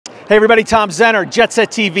Hey everybody, Tom Zenner, Jetset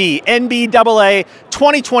TV, NBAA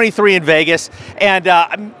 2023 in Vegas.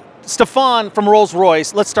 And Stefan from Rolls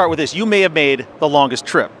Royce, let's start with this. You may have made the longest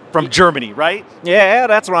trip from Germany, right? Yeah,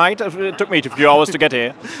 that's right. It took me a few hours to get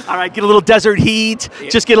here. All right, get a little desert heat,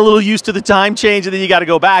 just get a little used to the time change, and then you got to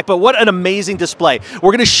go back. But what an amazing display.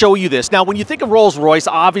 We're going to show you this. Now, when you think of Rolls Royce,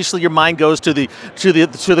 obviously your mind goes to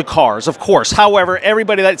the cars, of course. However,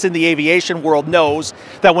 everybody that's in the aviation world knows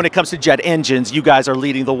that when it comes to jet engines, you guys are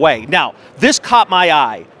leading the way. Now, this caught my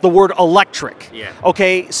eye, the word electric. Yeah.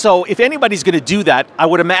 Okay, so if anybody's going to do that, I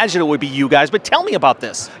would imagine it would be you guys, but tell me about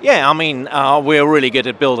this. Yeah, I mean, we're really good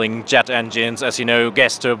at building jet engines, as you know,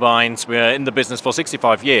 gas turbines. We're in the business for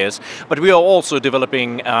 65 years, but we are also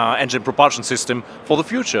developing engine propulsion system for the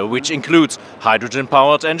future, which includes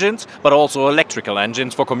hydrogen-powered engines, but also electrical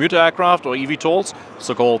engines for commuter aircraft or eVTOLs,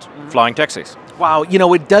 so-called flying taxis. Wow, you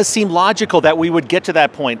know, it does seem logical that we would get to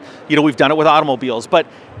that point. You know, we've done it with automobiles, but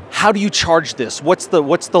how do you charge this? What's the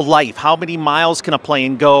life? How many miles can a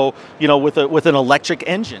plane go, you know, with an electric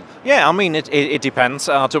engine? Yeah, I mean, it depends.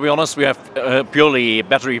 To be honest, we have purely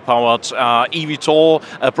battery-powered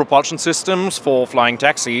eVTOL propulsion systems for flying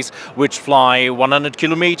taxis, which fly 100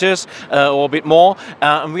 kilometers or a bit more.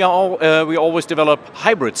 And we always develop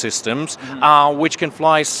hybrid systems, which can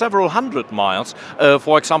fly several hundred miles,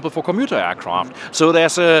 for example, for commuter aircraft. So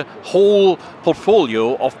there's a whole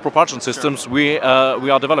portfolio of propulsion systems we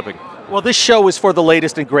are developing. Well, this show is for the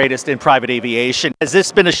latest and greatest in private aviation. Has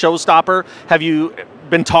this been a showstopper? Have you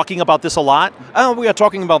been talking about this a lot? We are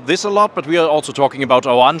talking about this a lot, but we are also talking about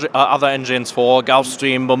our other engines for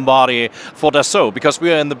Gulfstream, Bombardier, for Dassault, because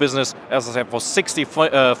we are in the business, as I said, for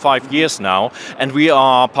 65 years now, and we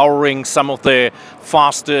are powering some of the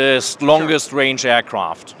fastest, longest range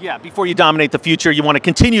aircraft. Yeah, before you dominate the future, you want to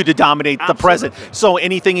continue to dominate the present. So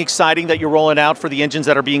anything exciting that you're rolling out for the engines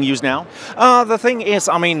that are being used now? The thing is,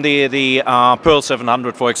 I mean, the Pearl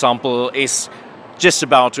 700, for example, is just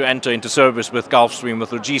about to enter into service with Gulfstream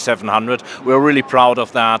with the G700. We're really proud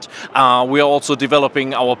of that. We are also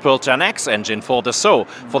developing our Pearl 10X engine for Dassault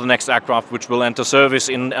for the next aircraft, which will enter service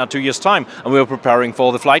in 2 years' time. And we are preparing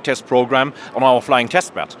for the flight test program on our flying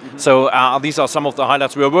test bed. So these are some of the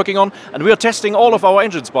highlights we are working on. And we are testing all of our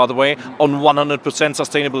engines, by the way, on 100%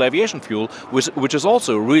 sustainable aviation fuel, which is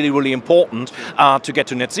also really, really important to get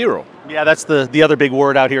to net zero. Yeah, that's the other big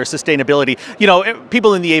word out here, sustainability. You know,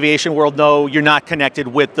 people in the aviation world know you're not connected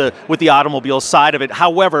with the automobile side of it.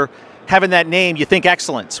 However, having that name, you think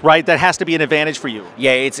excellence, right? That has to be an advantage for you.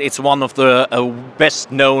 Yeah, it's one of the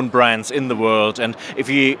best known brands in the world. And if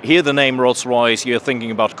you hear the name Rolls Royce, you're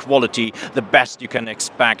thinking about quality, the best you can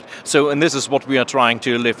expect. So, and this is what we are trying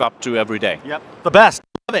to live up to every day. Yep, the best.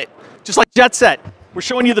 Love it. Just like Jetset. We're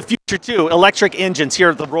showing you the future too. Electric engines here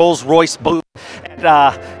at the Rolls Royce booth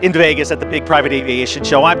in Vegas at the big private aviation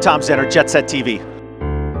show. I'm Tom Zenner, Jetset TV.